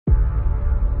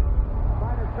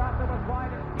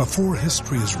Before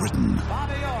history is written,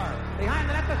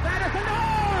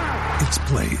 it's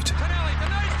played.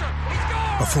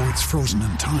 Before it's frozen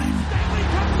in time,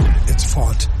 it's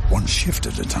fought one shift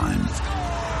at a time.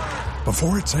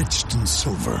 Before it's etched in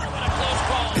silver,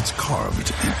 it's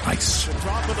carved in ice.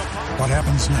 What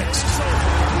happens next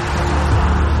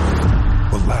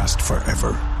will last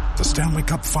forever. The Stanley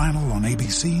Cup Final on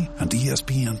ABC and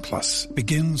ESPN Plus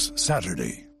begins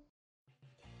Saturday.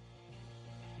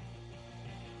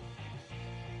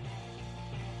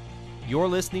 You're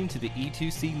listening to the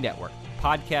E2C Network,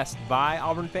 podcast by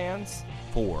Auburn fans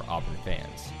for Auburn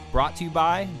fans. Brought to you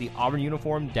by the Auburn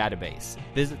Uniform Database.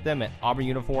 Visit them at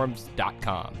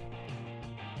auburnuniforms.com.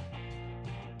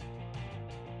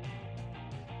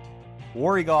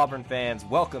 War Eagle Auburn fans,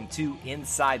 welcome to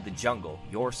Inside the Jungle,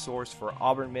 your source for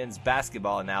Auburn men's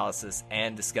basketball analysis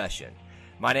and discussion.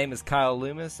 My name is Kyle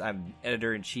Loomis. I'm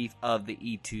editor-in-chief of the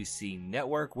E2C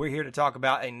Network. We're here to talk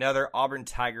about another Auburn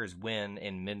Tigers win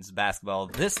in men's basketball,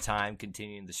 this time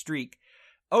continuing the streak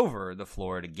over the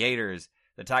Florida Gators.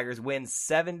 The Tigers win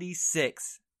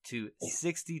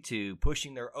 76-62,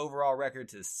 pushing their overall record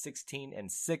to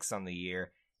 16-6 on the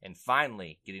year, and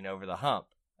finally getting over the hump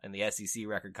in the SEC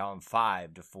record column,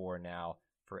 5-4 now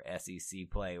for SEC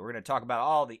play. We're going to talk about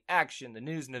all the action, the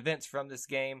news and events from this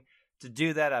game. To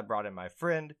do that, I brought in my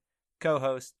friend,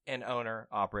 co-host, and owner,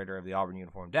 operator of the Auburn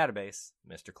Uniform Database,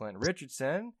 Mr. Clint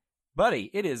Richardson. Buddy,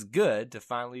 it is good to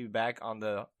finally be back on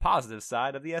the positive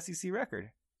side of the SEC record.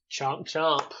 Chomp,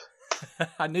 chomp.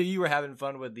 I knew you were having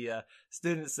fun with the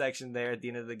student section there at the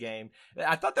end of the game.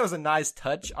 I thought that was a nice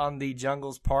touch on the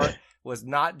Jungle's part, was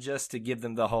not just to give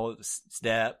them the whole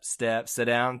step, sit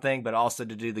down thing, but also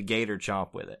to do the Gator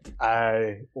chomp with it.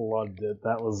 I loved it.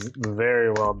 That was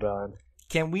very well done.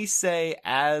 Can we say,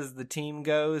 as the team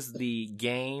goes, the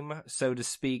game, so to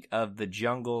speak, of the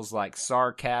Jungle's like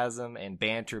sarcasm and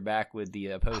banter back with the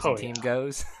opposing team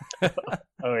goes?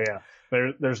 Oh yeah,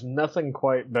 there's nothing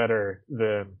quite better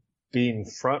than being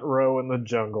front row in the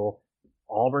Jungle,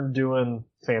 Auburn doing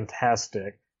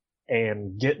fantastic,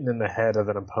 and getting in the head of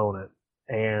an opponent,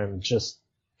 and just,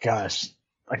 gosh,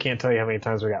 I can't tell you how many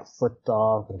times we got flipped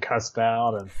off and cussed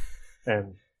out,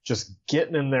 and just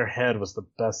getting in their head was the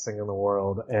best thing in the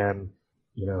world. And,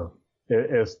 you know,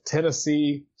 if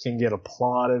Tennessee can get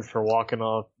applauded for walking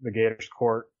off the Gators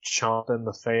court, chomping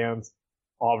the fans,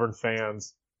 Auburn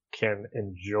fans can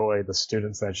enjoy the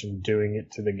student section doing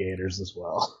it to the Gators as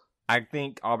well. I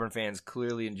think Auburn fans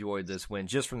clearly enjoyed this win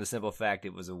just from the simple fact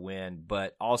it was a win,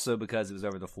 but also because it was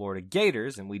over the Florida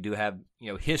Gators, and we do have,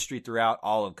 you know, history throughout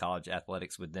all of college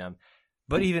athletics with them.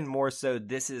 But even more so,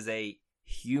 this is a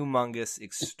humongous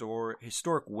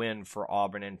historic win for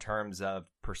Auburn in terms of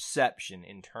perception,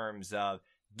 in terms of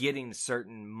getting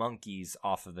certain monkeys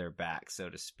off of their back, so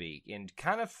to speak, and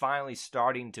kind of finally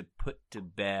starting to put to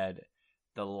bed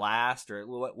the last, or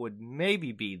what would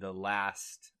maybe be the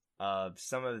last, of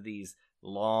some of these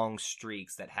long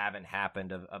streaks that haven't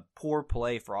happened of poor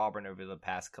play for Auburn over the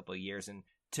past couple of years. And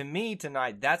to me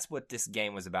tonight, that's what this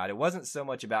game was about. It wasn't so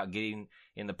much about getting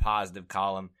in the positive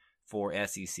column for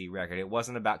SEC record. It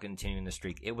wasn't about continuing the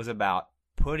streak. It was about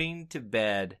putting to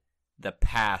bed the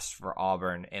past for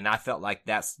Auburn, and I felt like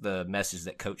that's the message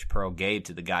that Coach Pearl gave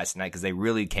to the guys tonight, because they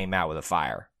really came out with a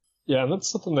fire. Yeah, and that's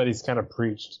something that he's kind of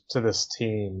preached to this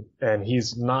team, and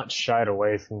he's not shied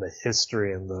away from the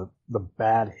history and the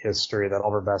bad history that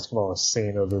Auburn basketball has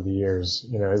seen over the years.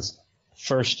 You know, his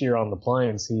first year on the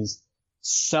Plains, he's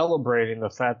celebrating the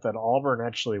fact that Auburn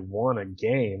actually won a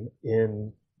game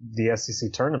in the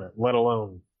SEC tournament, let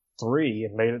alone 3,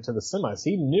 and made it to the semis.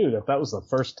 He knew that was the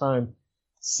first time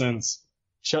since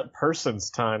Chuck Person's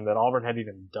time that Auburn had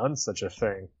even done such a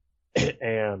thing.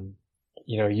 And,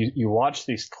 you know, you watch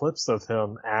these clips of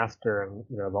him after, and,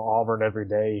 you know, the Auburn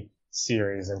Everyday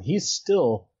series, and he's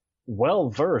still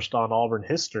well versed on Auburn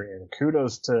history. And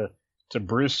kudos to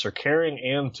Bruce for caring,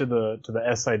 and to the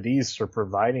SIDs for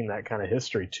providing that kind of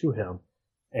history to him.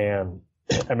 And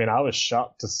I mean, I was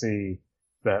shocked to see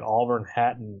that Auburn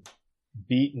hadn't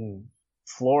beaten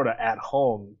Florida at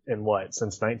home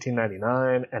since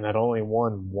 1999, and had only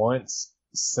won once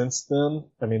since then.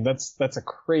 I mean, that's a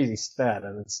crazy stat,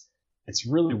 and it's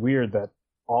really weird that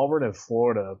Auburn and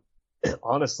Florida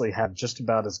honestly have just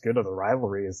about as good of a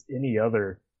rivalry as any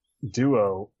other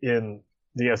duo in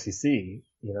the SEC. You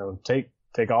know, take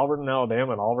Auburn and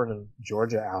Alabama and Auburn and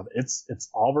Georgia out. It's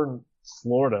Auburn,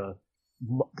 Florida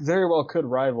very well could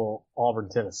rival Auburn,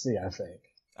 Tennessee, I think.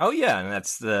 Oh, yeah, and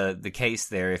that's the case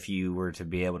there. If you were to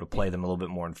be able to play them a little bit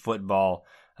more in football,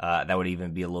 that would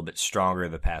even be a little bit stronger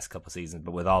the past couple seasons.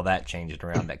 But with all that changing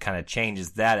around, that kind of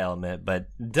changes that element, but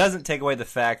doesn't take away the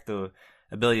fact, though,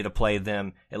 ability to play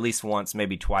them at least once,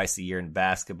 maybe twice a year in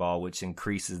basketball, which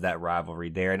increases that rivalry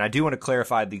there. And I do want to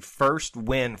clarify the first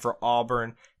win for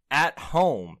Auburn at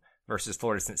home versus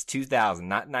Florida since 2000,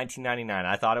 not 1999.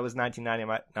 I thought it was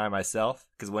 1999 myself,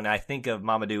 because when I think of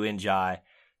Mamadou Ndiaye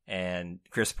and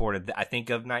Chris Porter, I think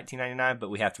of 1999, but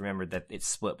we have to remember that it's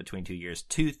split between 2 years.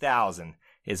 2000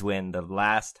 is when the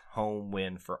last home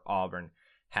win for Auburn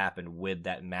happened with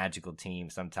that magical team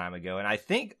some time ago. And I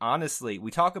think, honestly,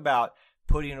 we talk about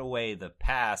putting away the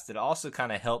past. It also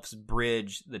kind of helps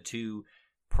bridge the two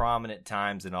prominent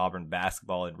times in Auburn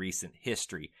basketball in recent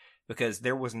history, because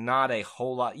there was not a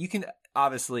whole lot. You can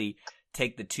obviously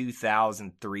take the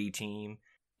 2003 team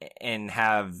and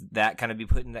have that kind of be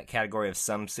put in that category of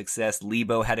some success.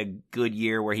 Lebo had a good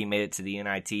year where he made it to the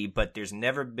NIT, but there's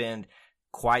never been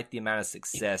quite the amount of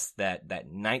success that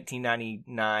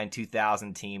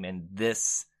 1999-2000 team and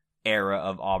this era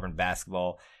of Auburn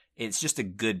basketball. It's just a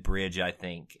good bridge, I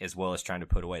think, as well as trying to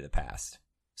put away the past.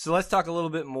 So let's talk a little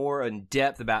bit more in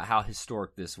depth about how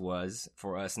historic this was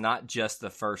for us. Not just the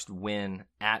first win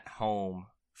at home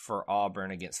for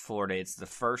Auburn against Florida. It's the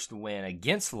first win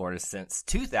against Florida since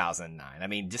 2009. I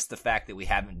mean, just the fact that we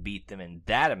haven't beat them in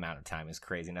that amount of time is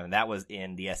crazy. I mean, that was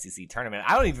in the SEC tournament.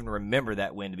 I don't even remember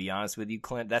that win, to be honest with you,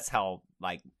 Clint. That's how,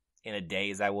 like, in a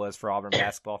daze I was for Auburn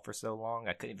basketball for so long.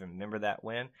 I couldn't even remember that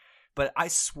win. But I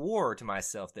swore to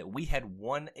myself that we had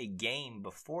won a game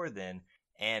before then,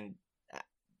 and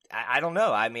I don't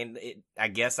know. I mean, I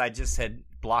guess I just had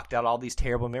blocked out all these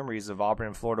terrible memories of Auburn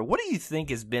and Florida. What do you think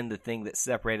has been the thing that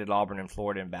separated Auburn and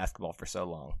Florida in basketball for so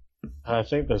long? I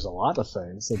think there's a lot of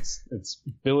things. It's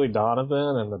Billy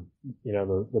Donovan and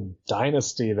the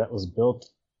dynasty that was built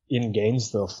in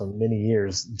Gainesville for many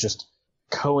years just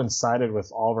coincided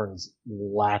with Auburn's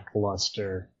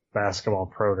lackluster basketball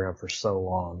program for so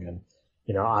long. And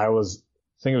I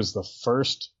think it was the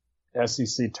first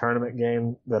SEC tournament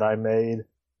game that I made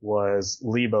was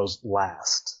Lebo's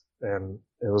last, and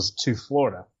it was to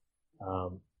Florida.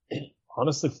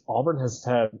 Honestly, Auburn has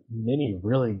had many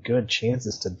really good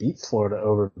chances to beat Florida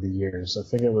over the years. I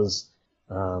think it was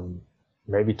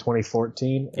maybe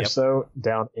 2014 or so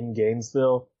down in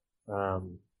Gainesville.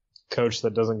 Coach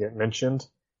that doesn't get mentioned.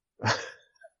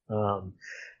 I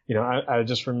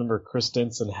just remember Chris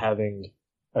Denson having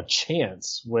a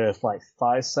chance with like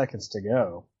 5 seconds to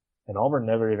go, and Auburn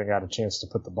never even got a chance to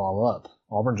put the ball up.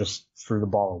 Auburn just threw the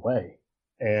ball away.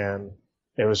 And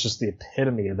it was just the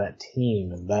epitome of that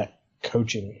team and that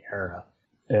coaching era.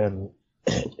 And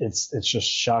it's just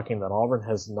shocking that Auburn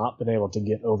has not been able to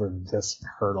get over this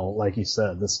hurdle. Like you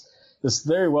said, this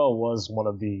very well was one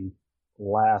of the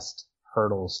last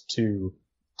hurdles to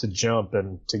jump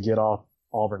and to get off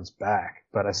Auburn's back.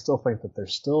 But I still think that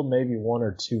there's still maybe one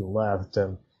or two left,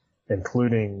 and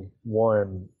including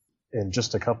one in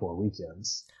just a couple of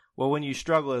weekends. Well, when you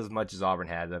struggle as much as Auburn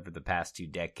has over the past 2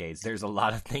 decades, there's a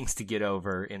lot of things to get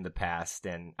over in the past,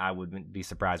 and I wouldn't be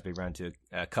surprised if we run to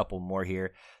a couple more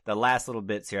here. The last little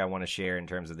bits here I want to share in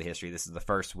terms of the history. This is the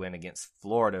first win against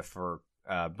Florida for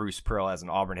Bruce Pearl as an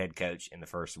Auburn head coach, and the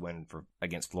first win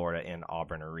against Florida in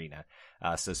Auburn Arena.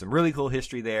 So some really cool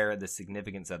history there, the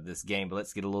significance of this game. But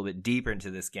let's get a little bit deeper into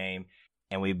this game,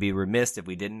 and we'd be remiss if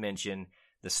we didn't mention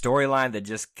the storyline that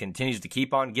just continues to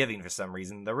keep on giving for some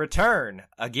reason. The return,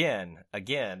 again,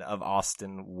 of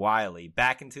Austin Wiley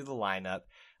back into the lineup.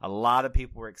 A lot of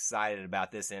people were excited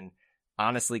about this. And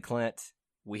honestly, Clint,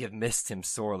 we have missed him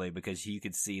sorely because you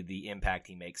could see the impact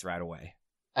he makes right away.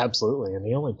 Absolutely. And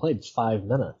he only played 5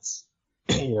 minutes.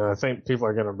 I think people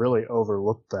are going to really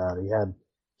overlook that. He had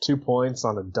 2 points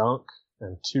on a dunk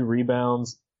and 2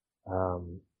 rebounds.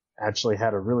 Actually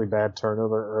had a really bad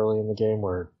turnover early in the game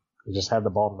where he just had the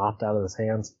ball knocked out of his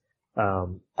hands.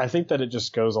 I think that it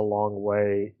just goes a long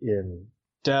way in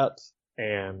depth,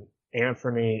 and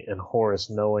Anthony and Horace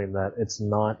knowing that it's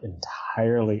not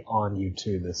entirely on you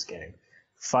two this game.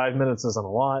 5 minutes isn't a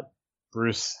lot.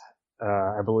 Bruce,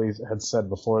 I believe, had said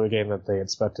before the game that they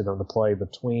expected him to play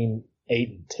between 8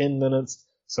 and 10 minutes.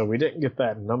 So we didn't get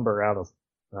that number out of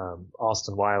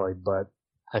Austin Wiley, but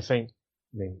I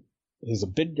mean, he's a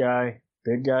big guy.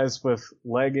 Big guys with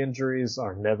leg injuries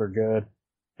are never good,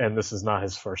 and this is not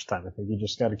his first time. I think you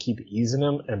just got to keep easing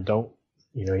him and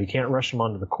you can't rush him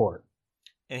onto the court.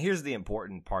 And here's the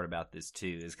important part about this,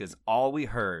 too, is because all we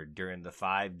heard during the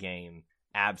 5-game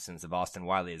absence of Austin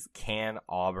Wiley is, can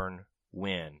Auburn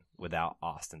win without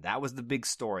Austin? That was the big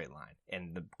storyline.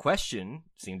 And the question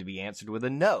seemed to be answered with a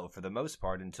no for the most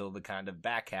part until the kind of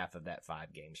back half of that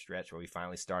 5-game stretch where we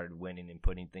finally started winning and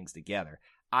putting things together.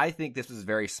 I think this was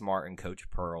very smart in Coach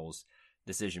Pearl's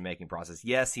decision-making process.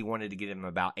 Yes, he wanted to get him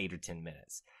about 8 or 10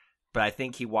 minutes, but I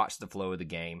think he watched the flow of the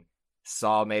game.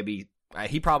 saw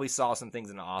he probably saw some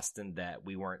things in Austin that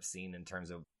we weren't seeing in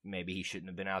terms of maybe he shouldn't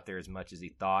have been out there as much as he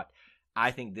thought.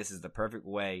 I think this is the perfect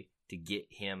way to get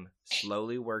him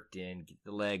slowly worked in, get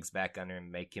the legs back under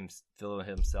him, make him feel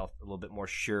himself a little bit more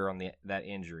sure on that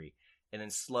injury, and then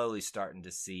slowly starting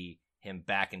to see him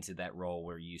back into that role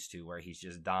we're used to, where he's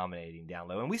just dominating down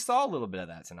low. And we saw a little bit of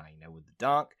that tonight, with the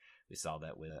dunk. We saw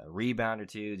that with a rebound or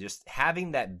two. Just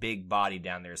having that big body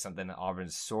down there is something that Auburn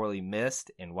sorely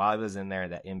missed. And while he was in there,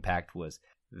 that impact was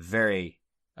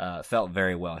felt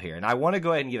very well here. And I want to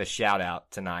go ahead and give a shout out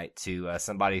tonight to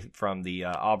somebody from the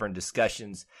Auburn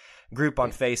Discussions group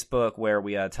on Facebook, where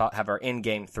we have our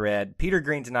in-game thread. Peter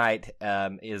Green tonight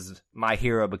is my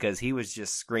hero because he was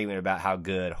just screaming about how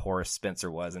good Horace Spencer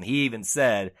was. And he even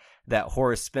said that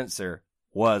Horace Spencer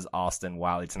was Austin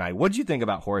Wiley tonight. What did you think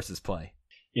about Horace's play?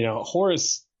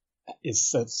 Horace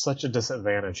is at such a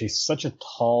disadvantage. He's such a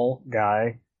tall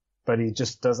guy, but he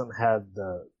just doesn't have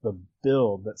the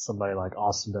build that somebody like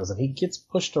Austin does. And he gets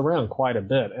pushed around quite a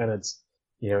bit. And it's,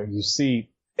 you see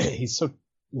he's so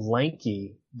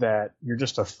lanky that you're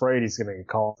just afraid he's going to get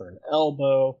called for an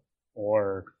elbow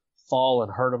or fall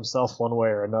and hurt himself one way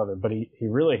or another. But he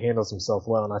really handles himself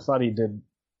well. And I thought he did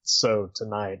so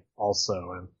tonight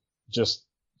also. And just,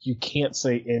 you can't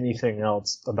say anything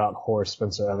else about Horace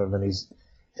Spencer other than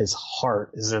his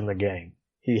heart is in the game.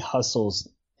 He hustles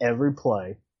every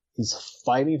play. He's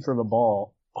fighting for the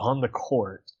ball on the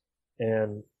court.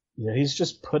 And, he's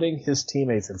just putting his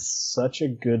teammates in such a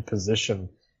good position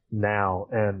now.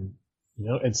 And,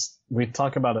 we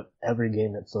talk about it every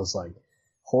game, it feels like.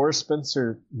 Horace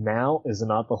Spencer now is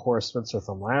not the Horace Spencer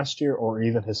from last year or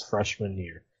even his freshman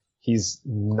year. He's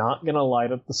not going to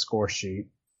light up the score sheet,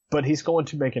 but he's going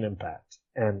to make an impact.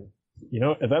 And,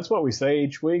 if that's what we say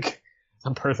each week,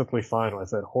 I'm perfectly fine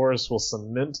with it. Horace will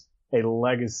cement a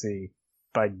legacy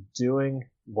by doing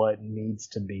what needs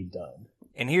to be done.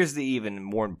 And here's the even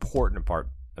more important part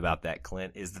about that,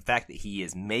 Clint, is the fact that he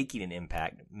is making an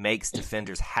impact makes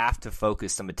defenders have to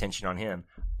focus some attention on him,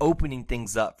 opening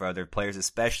things up for other players,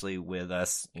 especially with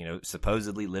us,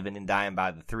 supposedly living and dying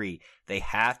by the three. They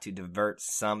have to divert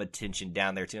some attention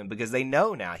down there to him because they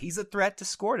know now he's a threat to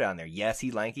score down there. Yes,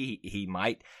 he's lanky. He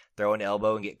might throw an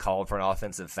elbow and get called for an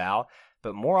offensive foul,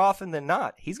 but more often than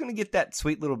not, he's going to get that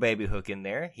sweet little baby hook in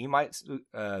there. He might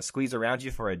squeeze around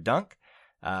you for a dunk.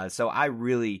 So I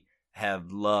really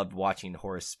have loved watching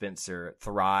Horace Spencer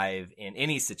thrive in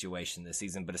any situation this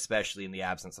season, but especially in the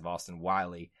absence of Austin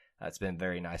Wiley. It's been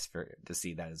very nice to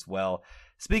see that as well.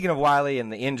 Speaking of Wiley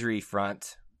and the injury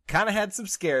front, kind of had some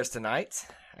scares tonight.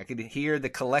 I could hear the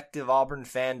collective Auburn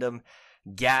fandom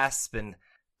gasp and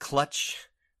clutch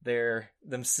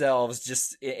themselves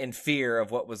just in fear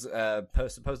of what was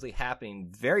supposedly happening.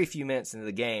 Very few minutes into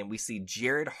the game, we see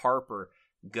Jared Harper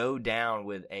go down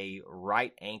with a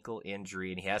right ankle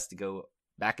injury, and he has to go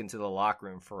back into the locker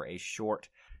room for a short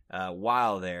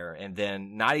while there. And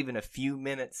then not even a few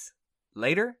minutes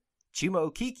later,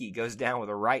 Chuma Okeke goes down with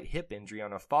a right hip injury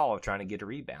on a fall trying to get a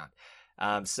rebound.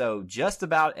 So just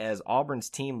about as Auburn's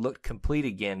team looked complete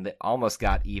again, that almost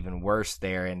got even worse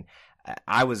there. And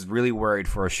I was really worried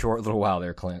for a short little while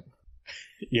there, Clint.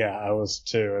 Yeah, I was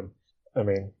too.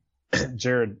 And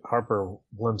Jared Harper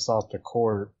limps off the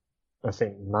court, I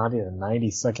think, not even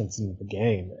 90 seconds into the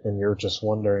game, and you're just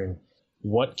wondering,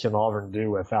 what can Auburn do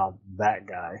without that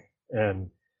guy? And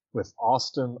with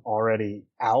Austin already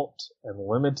out and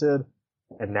limited,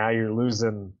 and now you're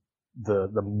losing the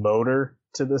motor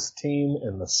to this team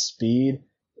and the speed,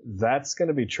 that's going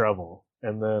to be trouble.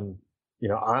 And then,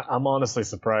 I'm honestly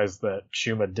surprised that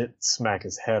Chuma didn't smack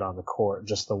his head on the court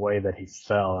just the way that he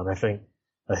fell. And I think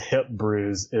a hip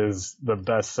bruise is the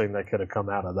best thing that could have come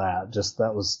out of that. Just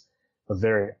that was a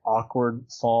very awkward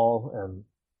fall, and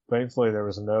thankfully there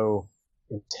was no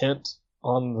intent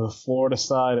on the Florida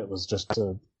side. It was just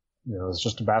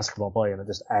a basketball play, and it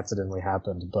just accidentally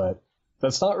happened. But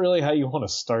that's not really how you want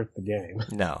to start the game.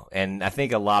 No, and I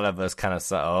think a lot of us kind of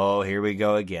saw, oh, here we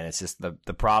go again. It's just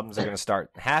the problems are going to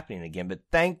start happening again. But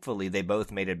thankfully, they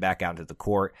both made it back out to the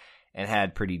court and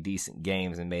had pretty decent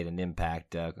games and made an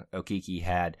impact. Okeke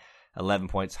had 11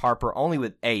 points. Harper only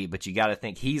with 8, but you got to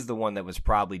think he's the one that was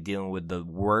probably dealing with the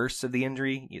worst of the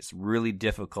injury. It's really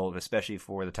difficult, especially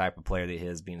for the type of player that he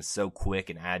is, being so quick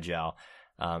and agile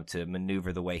to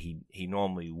maneuver the way he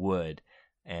normally would,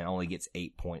 and only gets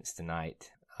 8 points tonight.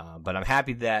 But I'm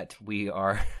happy that we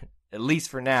are, at least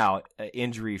for now,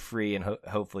 injury-free, and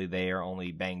hopefully they are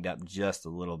only banged up just a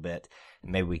little bit,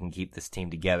 and maybe we can keep this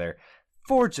team together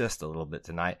for just a little bit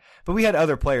tonight. But we had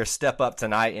other players step up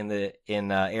tonight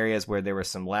in areas where there was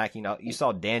some lacking. You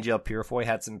saw D'Angelo Purifoy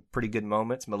had some pretty good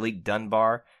moments. Malik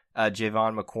Dunbar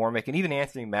Javon McCormick, and even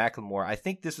Anthony McLemore, I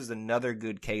think this was another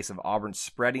good case of Auburn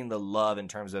spreading the love in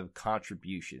terms of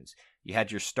contributions. You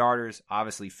had your starters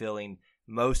obviously filling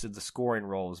most of the scoring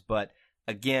roles, but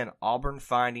again, Auburn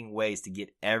finding ways to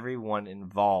get everyone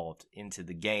involved into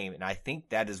the game, and I think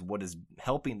that is what is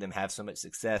helping them have so much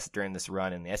success during this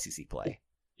run in the SEC play.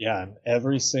 Yeah, and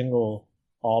every single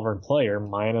Auburn player,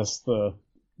 minus the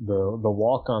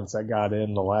walk-ons that got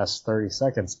in the last 30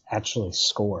 seconds, actually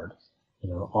scored.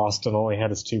 Austin only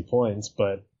had his 2 points,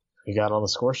 but he got on the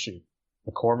score sheet.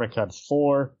 McCormick had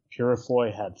 4,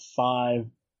 Purifoy had 5,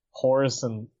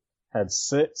 Horrison had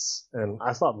 6, and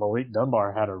I thought Malik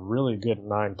Dunbar had a really good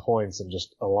 9 points and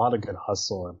just a lot of good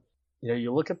hustle. And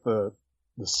you look at the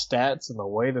stats and the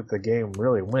way that the game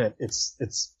really went.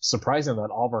 It's surprising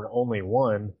that Auburn only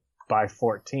won by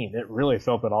 14. It really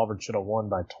felt that Auburn should have won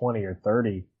by 20 or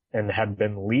 30 and had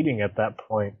been leading at that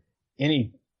point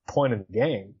any point in the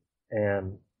game.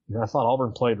 And I thought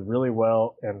Auburn played really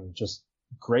well and just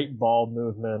great ball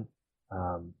movement.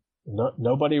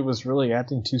 Nobody was really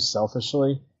acting too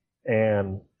selfishly,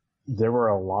 and there were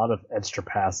a lot of extra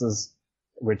passes,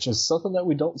 which is something that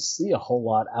we don't see a whole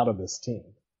lot out of this team.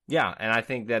 Yeah, and I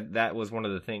think that was one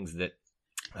of the things that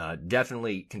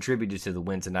definitely contributed to the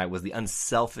win tonight was the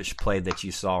unselfish play that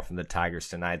you saw from the Tigers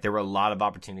tonight. There were a lot of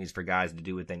opportunities for guys to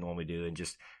do what they normally do and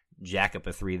just jack up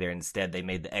a 3 there. Instead, they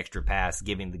made the extra pass,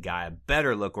 giving the guy a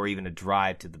better look or even a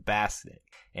drive to the basket.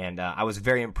 And I was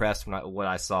very impressed with what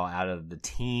I saw out of the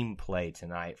team play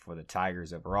tonight for the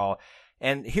Tigers overall.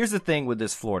 And here's the thing with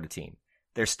this Florida team.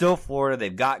 They're still Florida.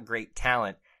 They've got great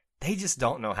talent. They just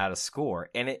don't know how to score.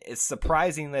 And it's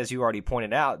surprising, as you already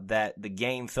pointed out, that the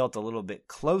game felt a little bit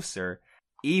closer,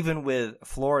 even with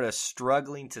Florida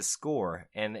struggling to score.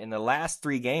 And in the last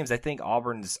 3 games, I think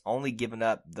Auburn's only given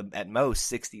up at most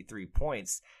 63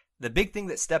 points. The big thing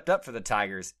that stepped up for the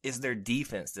Tigers is their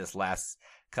defense this last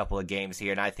couple of games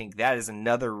here. And I think that is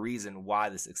another reason why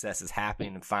the success is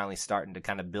happening and finally starting to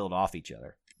kind of build off each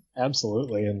other.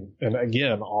 Absolutely. And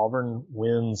again, Auburn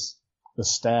wins the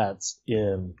stats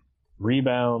in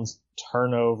rebounds,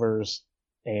 turnovers,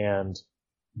 and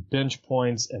bench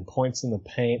points and points in the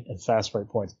paint and fast break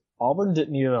points. Auburn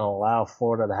didn't even allow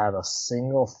Florida to have a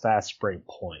single fast break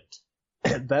point.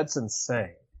 That's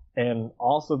insane. And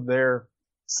off of their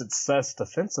success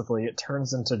defensively, it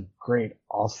turns into great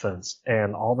offense.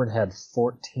 And Auburn had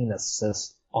 14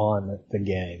 assists on the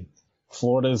game.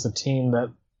 Florida is a team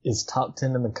that is top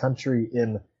 10 in the country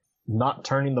in not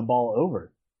turning the ball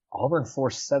over. Auburn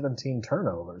forced 17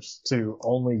 turnovers to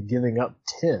only giving up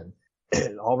 10.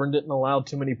 Auburn didn't allow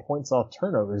too many points off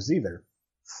turnovers either.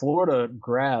 Florida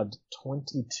grabbed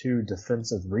 22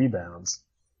 defensive rebounds,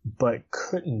 but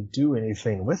couldn't do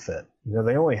anything with it.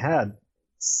 They only had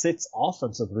 6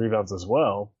 offensive rebounds as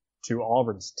well to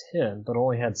Auburn's 10, but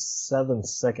only had 7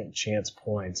 second chance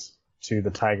points to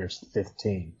the Tigers'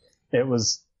 15. It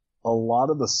was a lot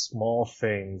of the small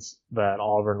things that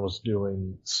Auburn was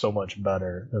doing so much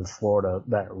better than Florida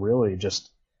that really just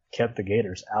kept the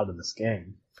Gators out of this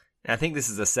game. I think this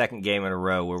is the second game in a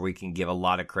row where we can give a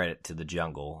lot of credit to the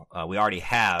Jungle. We already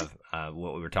have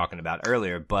what we were talking about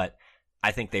earlier, but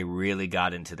I think they really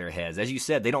got into their heads. As you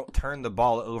said, they don't turn the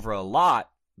ball over a lot,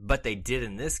 but they did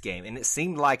in this game. And it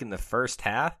seemed like in the first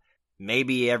half,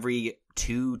 maybe every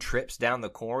 2 trips down the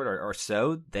court or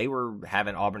so, they were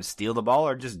having Auburn steal the ball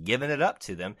or just giving it up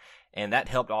to them. And that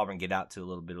helped Auburn get out to a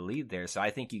little bit of lead there. So I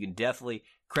think you can definitely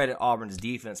credit Auburn's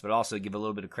defense, but also give a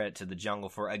little bit of credit to the Jungle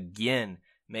for, again,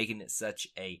 making it such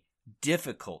a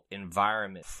difficult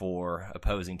environment for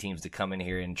opposing teams to come in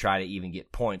here and try to even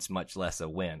get points, much less a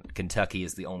win. Kentucky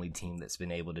is the only team that's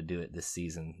been able to do it this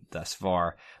season thus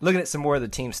far. Looking at some more of the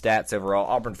team stats overall,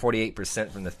 Auburn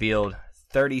 48% from the field,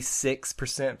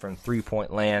 36% from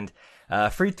three-point land.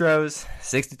 Free throws,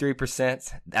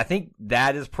 63%. I think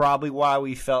that is probably why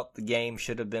we felt the game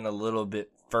should have been a little bit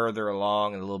further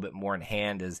along and a little bit more in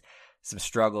hand, as some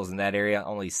struggles in that area.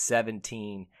 Only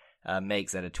 17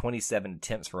 makes out of 27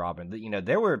 attempts for Auburn.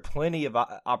 There were plenty of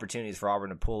opportunities for Auburn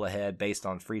to pull ahead based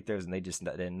on free throws, and they just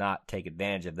did not take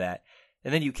advantage of that.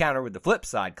 And then you counter with the flip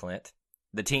side, Clint.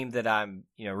 The team that I'm,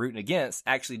 rooting against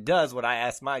actually does what I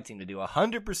asked my team to do,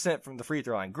 100% from the free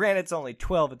throw line. Granted, it's only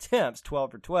 12 attempts,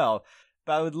 12 for 12,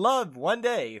 but I would love one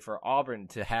day for Auburn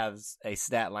to have a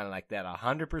stat line like that,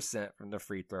 100% from the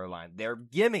free throw line. They're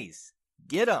gimmies.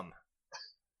 Get them.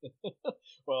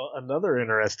 Well, another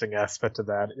interesting aspect of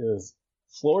that is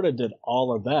Florida did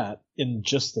all of that in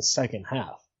just the second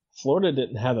half. Florida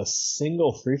didn't have a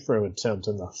single free throw attempt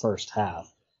in the first half,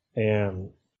 and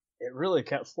it really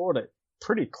kept Florida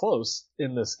pretty close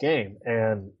in this game.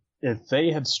 And if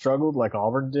they had struggled like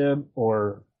Auburn did,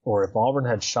 or or if Auburn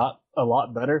had shot a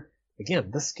lot better,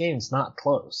 again, this game's not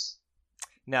close.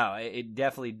 No, it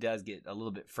definitely does get a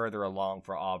little bit further along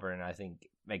for Auburn, and I think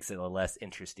makes it a less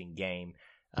interesting game.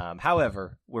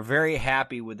 However, we're very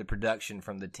happy with the production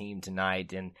from the team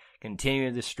tonight and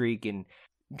continuing the streak and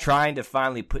trying to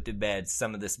finally put to bed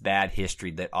some of this bad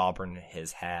history that Auburn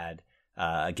has had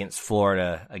against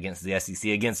Florida, against the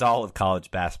SEC, against all of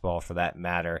college basketball for that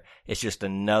matter. It's just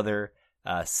another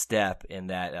step in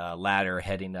that ladder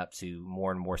heading up to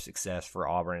more and more success for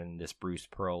Auburn and this Bruce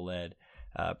Pearl-led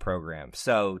program.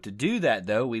 So to do that,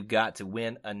 though, we've got to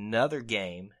win another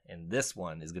game, and this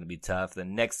one is going to be tough. The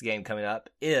next game coming up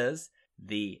is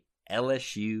the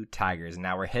LSU Tigers.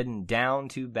 Now we're heading down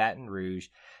to Baton Rouge.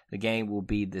 The game will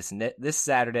be this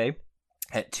Saturday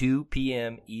at 2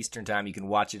 p.m. Eastern Time. You can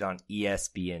watch it on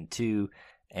ESPN2.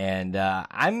 And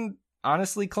I'm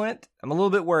honestly, Clint, I'm a little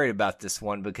bit worried about this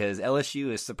one because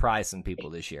LSU has surprised some people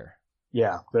this year.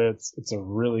 Yeah, it's a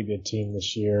really good team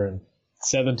this year, and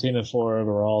 17-4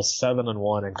 overall,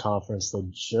 7-1 in conference. They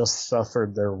just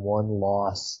suffered their one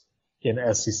loss in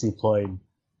SEC play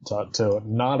to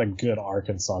not a good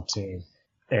Arkansas team.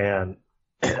 And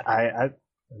I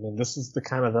mean, this is the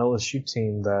kind of LSU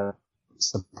team that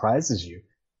surprises you.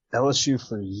 LSU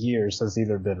for years has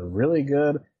either been really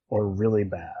good or really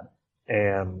bad.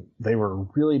 And they were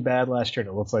really bad last year,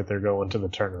 and it looks like they're going to the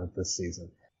tournament this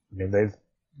season. I mean,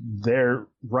 they're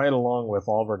right along with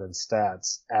Auburn in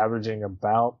stats, averaging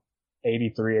about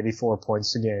 83, 84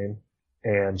 points a game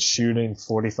and shooting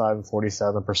 45 and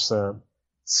 47%.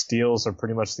 Steals are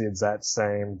pretty much the exact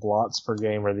same. Blocks per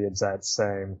game are the exact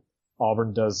same.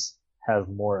 Auburn does have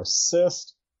more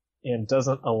assists and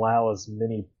doesn't allow as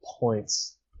many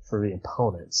points for the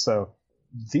opponent. So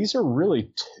these are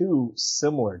really two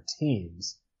similar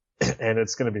teams, and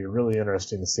it's going to be really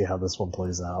interesting to see how this one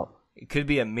plays out. It could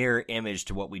be a mirror image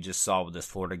to what we just saw with this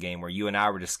Florida game where you and I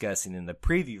were discussing in the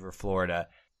preview for Florida.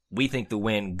 We think the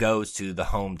win goes to the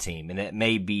home team, and it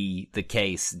may be the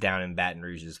case down in Baton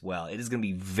Rouge as well. It is going to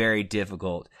be very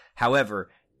difficult. However,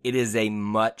 it is a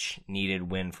much-needed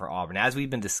win for Auburn. As we've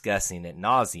been discussing ad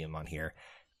nauseum on here,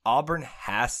 Auburn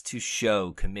has to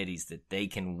show committees that they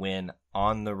can win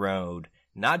on the road,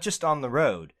 not just on the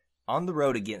road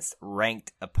against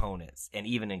ranked opponents, and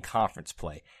even in conference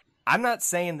play. I'm not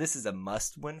saying this is a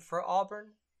must-win for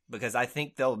Auburn, because I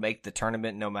think they'll make the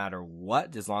tournament no matter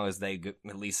what, as long as they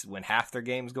at least win half their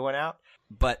games going out.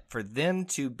 But for them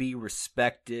to be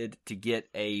respected, to get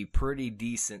a pretty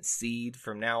decent seed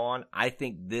from now on, I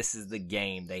think this is the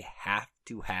game they have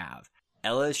to have.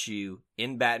 LSU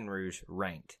in Baton Rouge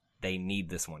ranked. They need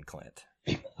this one, Clint.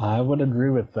 I would agree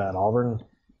with that. Auburn,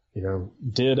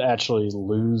 did actually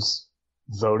lose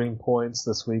voting points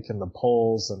this week in the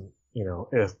polls, and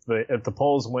if the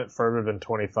polls went further than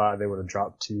 25, they would have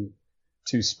dropped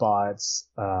two spots.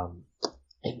 Auburn,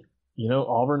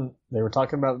 they were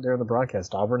talking about it during the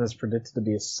broadcast. Auburn is predicted to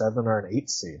be a 7 or an 8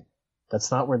 seed.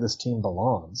 That's not where this team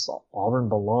belongs. Auburn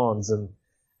belongs in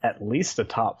at least a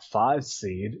top 5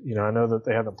 seed. I know that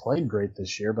they haven't played great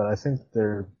this year, but I think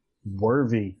they're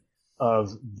worthy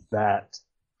of that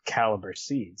caliber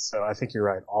seed. So I think you're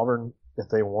right. Auburn, if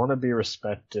they want to be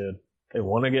respected, they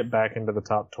want to get back into the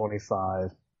top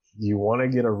 25, you want to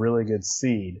get a really good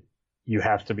seed, you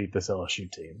have to beat this LSU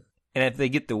team. And if they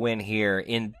get the win here,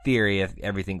 in theory, if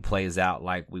everything plays out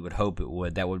like we would hope it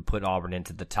would, that would put Auburn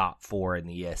into the top 4 in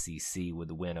the SEC with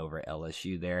the win over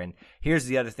LSU there. And here's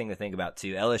the other thing to think about,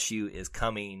 too. LSU is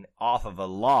coming off of a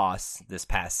loss this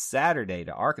past Saturday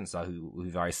to Arkansas, who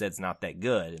we've already said is not that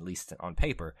good, at least on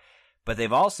paper. But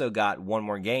they've also got one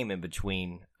more game in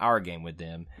between our game with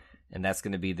them, and that's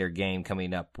going to be their game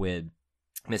coming up with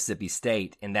Mississippi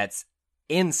State, and that's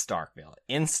in Stark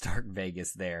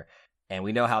Vegas there. And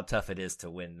we know how tough it is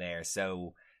to win there.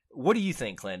 So what do you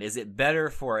think, Clint? Is it better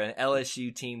for an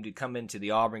LSU team to come into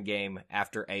the Auburn game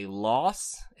after a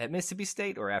loss at Mississippi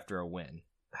State or after a win?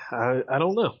 I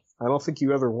don't know. I don't think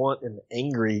you ever want an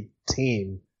angry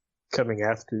team coming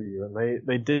after you. And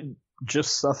they did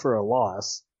just suffer a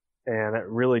loss, and it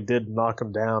really did knock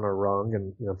them down a rung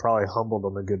and probably humbled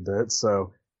them a good bit.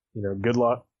 So, good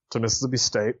luck to Mississippi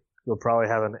State. You'll probably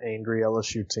have an angry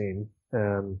LSU team,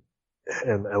 and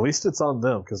at least it's on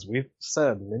them, because we've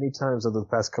said many times over the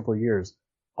past couple of years,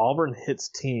 Auburn hits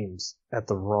teams at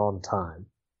the wrong time.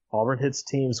 Auburn hits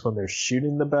teams when they're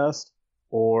shooting the best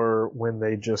or when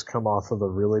they just come off of a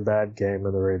really bad game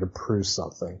and they're ready to prove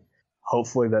something.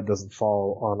 Hopefully that doesn't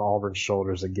fall on Auburn's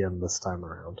shoulders again this time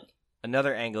around.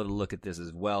 Another angle to look at this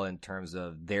as well in terms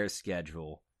of their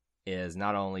schedule is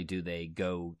not only do they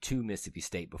go to Mississippi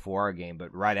State before our game,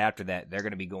 but right after that, they're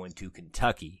going to be going to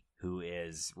Kentucky, who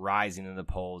is rising in the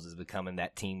polls, is becoming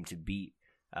that team to beat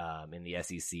in the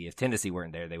SEC. If Tennessee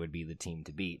weren't there, they would be the team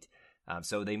to beat.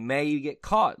 So they may get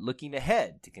caught looking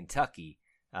ahead to Kentucky,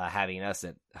 having us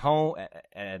at home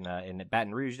and in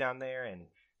Baton Rouge down there, and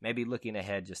maybe looking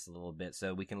ahead just a little bit.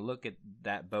 So we can look at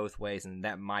that both ways, and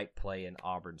that might play in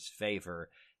Auburn's favor.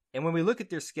 And when we look at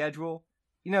their schedule,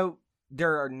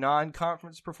 there are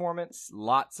non-conference performance,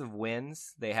 lots of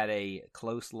wins. They had a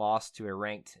close loss to a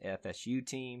ranked FSU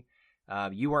team.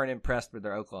 You weren't impressed with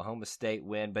their Oklahoma State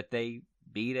win, but they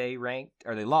they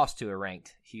lost to a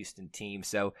ranked Houston team.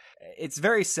 So it's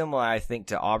very similar, I think,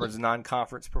 to Auburn's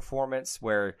non-conference performance,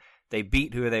 where they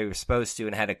beat who they were supposed to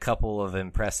and had a couple of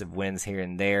impressive wins here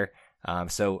and there.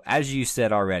 So as you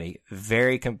said already,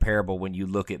 very comparable when you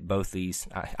look at both these,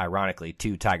 ironically,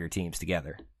 two Tiger teams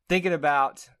together. Thinking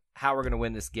about how we're going to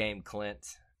win this game,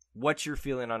 Clint, what's your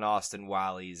feeling on Austin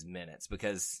Wiley's minutes?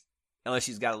 Because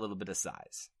LSU's got a little bit of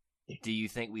size. Do you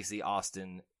think we see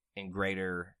Austin in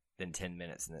greater than 10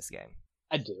 minutes in this game?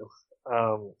 I do.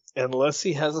 Unless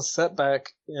he has a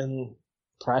setback in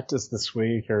practice this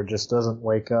week or just doesn't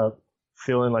wake up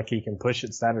feeling like he can push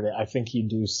it Saturday, I think you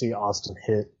do see Austin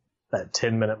hit that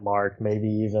 10-minute mark, maybe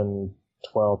even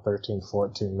 12, 13,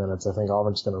 14 minutes. I think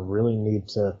Auburn's going to really need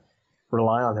to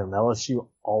rely on him. LSU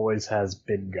always has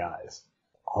big guys.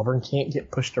 Auburn can't get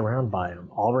pushed around by him.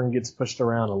 Auburn gets pushed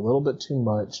around a little bit too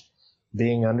much,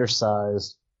 being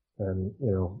undersized, and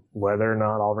whether or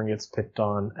not Auburn gets picked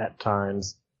on at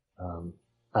times.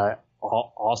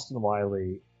 Austin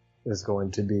Wiley is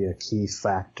going to be a key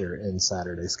factor in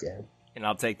Saturday's game. And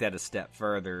I'll take that a step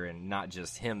further, and not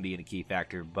just him being a key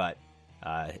factor, but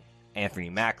Anthony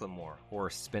McLemore,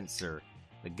 Horace Spencer,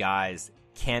 the guys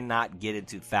cannot get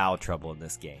into foul trouble in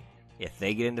this game. If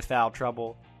they get into foul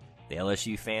trouble, the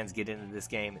LSU fans get into this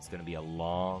game, it's going to be a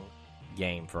long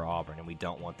game for Auburn, and we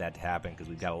don't want that to happen because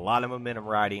we've got a lot of momentum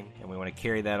riding, and we want to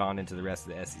carry that on into the rest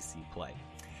of the SEC play.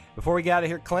 Before we get out of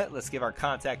here, Clint, let's give our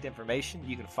contact information.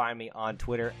 You can find me on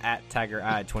Twitter at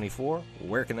TigerEye24.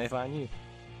 Where can they find you?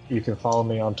 You can follow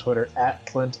me on Twitter at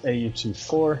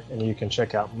ClintAU24, and you can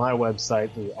check out my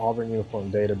website, the Auburn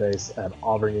Uniform Database, at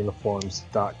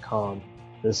auburnuniforms.com.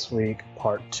 This week,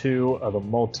 part 2 of the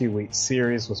multi-week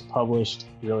series was published.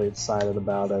 Really excited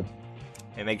about it.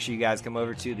 And make sure you guys come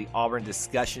over to the Auburn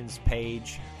Discussions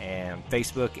page and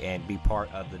Facebook and be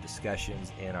part of the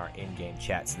discussions in our in-game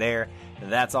chats there.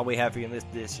 And that's all we have for you in this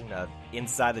edition of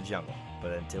Inside the Jungle.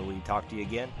 But until we talk to you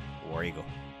again, War Eagle.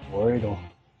 War Eagle.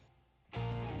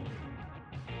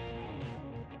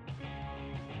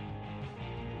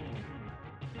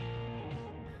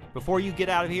 Before you get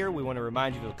out of here, we want to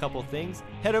remind you of a couple of things.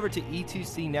 Head over to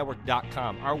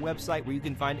e2cnetwork.com, our website where you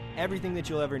can find everything that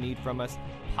you'll ever need from us,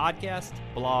 podcasts,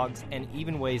 blogs, and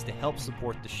even ways to help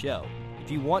support the show.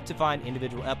 If you want to find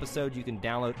individual episodes, you can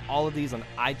download all of these on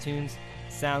iTunes,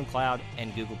 SoundCloud,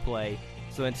 and Google Play.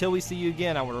 So until we see you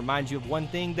again, I want to remind you of one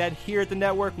thing, that here at the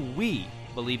network, we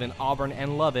believe in Auburn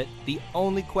and love it. The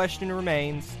only question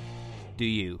remains, do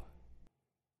you?